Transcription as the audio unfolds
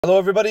Hello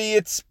everybody,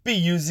 it's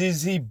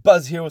BUZZ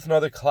Buzz here with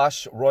another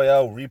Clash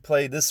Royale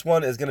replay. This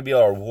one is going to be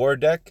our war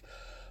deck,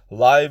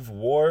 Live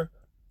War.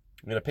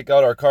 I'm going to pick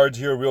out our cards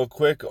here real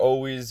quick.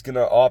 Always going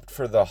to opt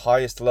for the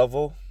highest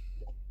level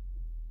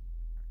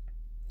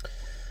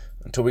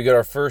until we get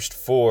our first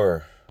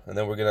 4. And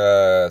then we're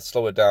going to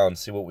slow it down,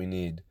 see what we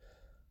need.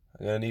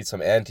 I'm going to need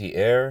some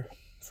anti-air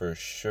for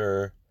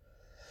sure.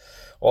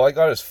 All I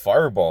got is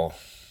Fireball.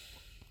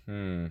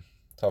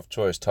 Tough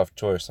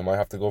choice. I might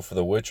have to go for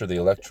the Witch or the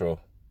Electro.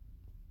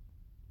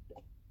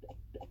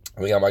 I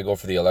think I might go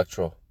for the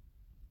Electro.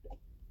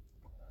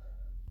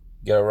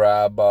 Get a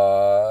Rab.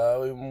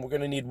 We're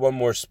going to need one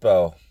more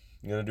spell.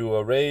 I'm going to do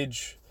a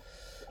Rage,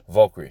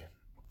 Valkyrie.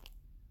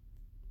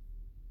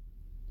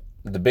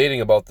 I'm debating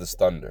about this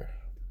Thunder.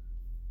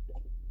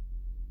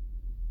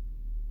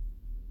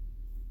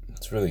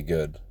 It's really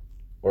good.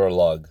 Or a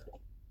Log.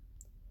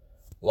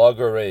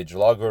 Log or Rage.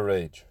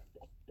 Alright,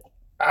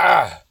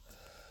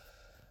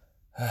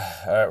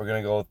 we're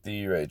going to go with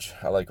the Rage.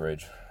 I like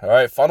Rage.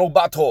 Alright, final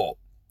battle.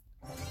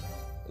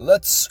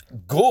 Let's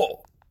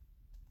go.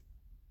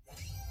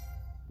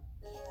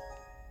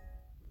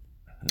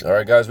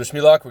 Alright guys, wish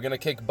me luck. We're going to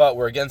kick butt.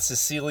 We're against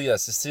Cecilia.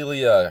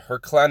 Her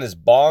clan is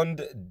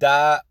Bond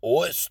da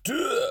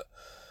Oeste.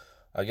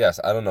 I guess.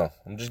 I don't know.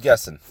 I'm just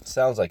guessing.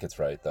 Sounds like it's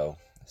right though.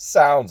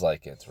 Sounds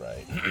like it's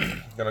right.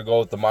 Going to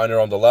go with the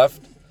miner on the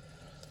left.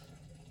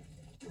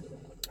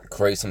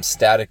 Create some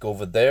static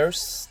over there.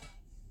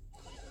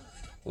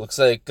 Looks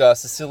like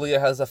Cecilia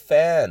has a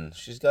fan.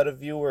 She's got a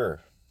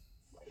viewer.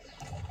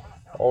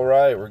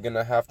 Alright, we're going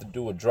to have to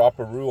do a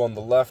drop-a-roo on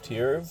the left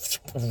here.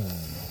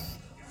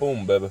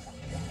 Boom, baby.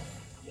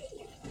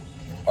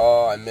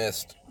 Oh, I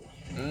missed.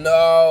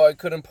 No, I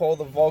couldn't pull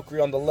the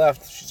Valkyrie on the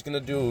left. She's going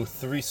to do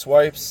 3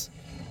 swipes.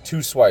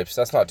 2 swipes.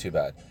 That's not too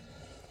bad.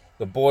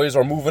 The boys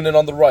are moving in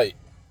on the right.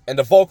 And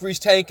the Valkyrie's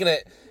tanking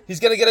it. He's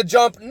going to get a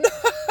jump. No!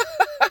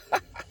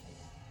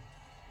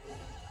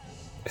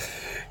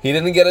 He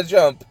didn't get a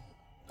jump.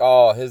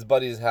 Oh, his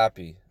buddy's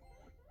happy.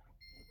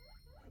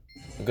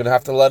 I'm going to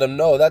have to let him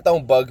know. That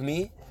don't bug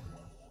me.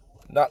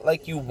 Not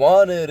like you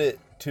wanted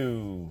it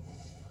to.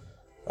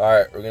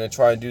 Alright, we're going to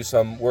try and do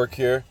some work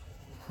here.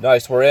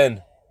 Nice, we're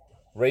in.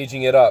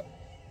 Raging it up.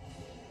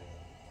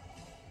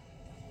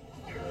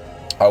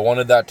 I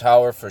wanted that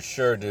tower for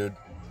sure, dude.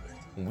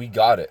 We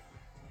got it.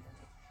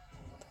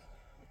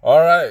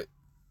 Alright.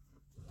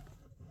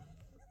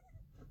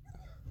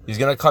 He's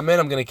going to come in.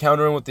 I'm going to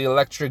counter him with the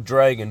Electric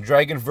Dragon.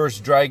 Dragon versus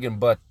Dragon,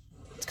 but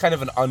it's kind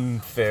of an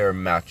unfair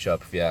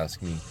matchup, if you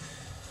ask me.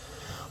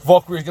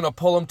 Valkyrie's going to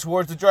pull him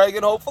towards the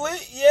Dragon, hopefully.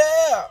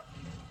 Yeah!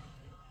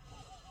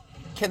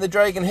 Can the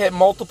Dragon hit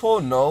multiple?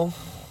 No.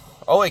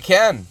 Oh, it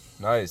can.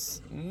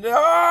 Nice.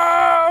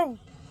 No!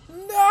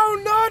 No,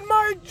 not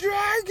my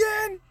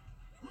Dragon!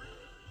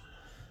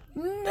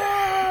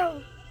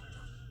 No!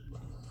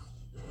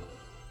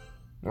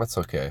 That's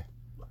okay.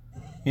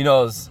 He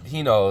knows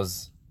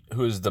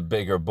who's the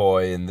bigger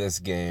boy in this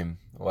game.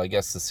 Well, I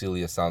guess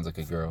Cecilia sounds like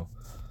a girl.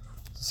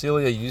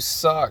 Cecilia, you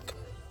suck.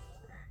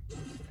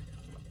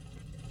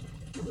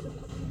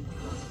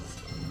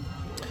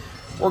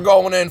 We're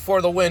going in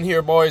for the win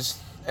here, boys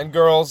and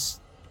girls.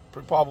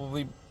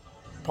 Probably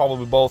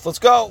both. Let's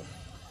go.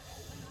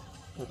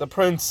 The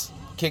Prince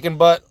kicking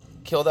butt.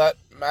 Kill that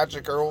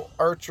magic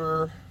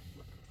archer.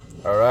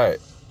 All right.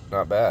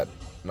 Not bad.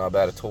 Not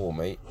bad at all,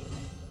 mate.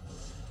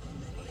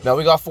 Now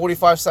we got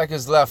 45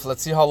 seconds left.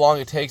 Let's see how long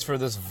it takes for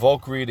this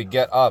Valkyrie to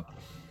get up.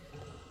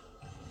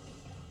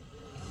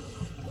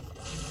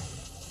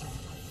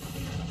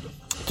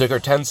 Took her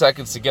 10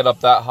 seconds to get up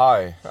that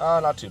high.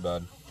 Not too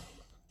bad.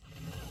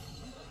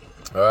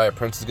 Alright,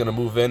 Prince is going to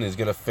move in. He's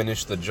going to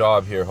finish the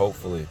job here,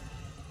 hopefully.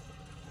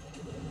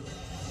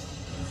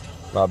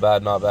 Not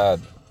bad.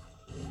 Going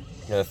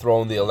to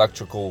throw in the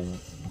electrical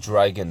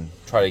dragon.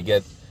 Try to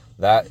get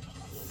that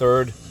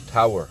 3rd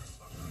tower.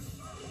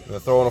 Going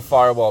to throw in a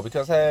fireball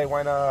because, hey,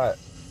 why not?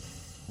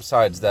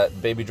 Besides,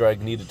 that baby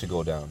dragon needed to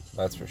go down.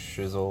 That's for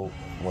shizzle.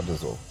 What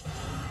dizzle?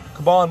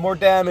 Come on, more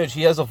damage.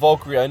 He has a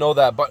Valkyrie, I know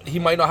that, but he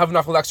might not have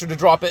enough elixir to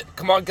drop it.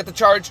 Come on, get the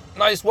charge.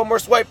 Nice, one more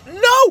swipe.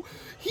 No!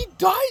 He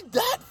died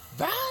that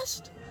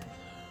fast?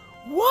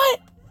 What?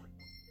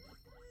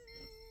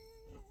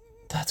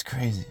 That's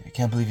crazy. I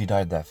can't believe he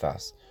died that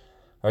fast.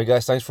 Alright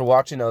guys, thanks for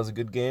watching. That was a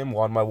good game.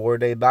 Won my War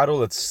Day battle.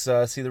 Let's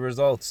see the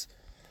results.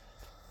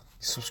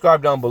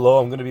 Subscribe down below.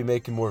 I'm going to be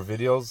making more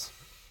videos.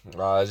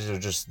 These are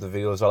just the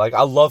videos I like.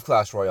 I love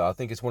Clash Royale. I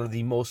think it's one of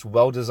the most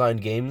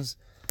well-designed games.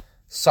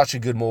 Such a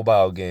good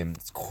mobile game.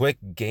 It's quick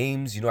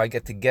games. I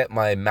get to get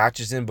my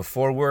matches in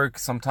before work.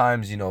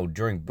 Sometimes,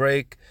 during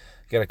break.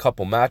 Get a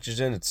couple matches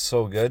in. It's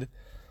so good.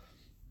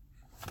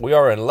 We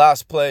are in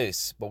last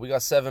place, but we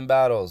got 7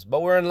 battles.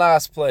 But we're in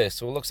last place,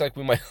 so it looks like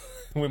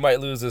we might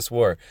lose this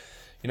war.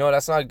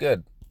 That's not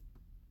good.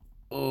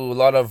 Ooh, a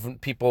lot of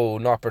people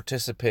not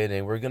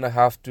participating. We're gonna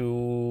have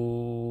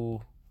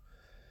to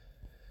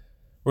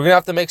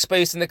make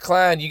space in the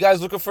clan. You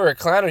guys looking for a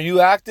clan? Are you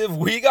active?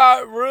 We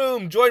got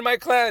room. Join my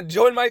clan.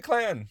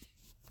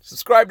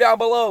 Subscribe down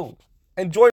below. And join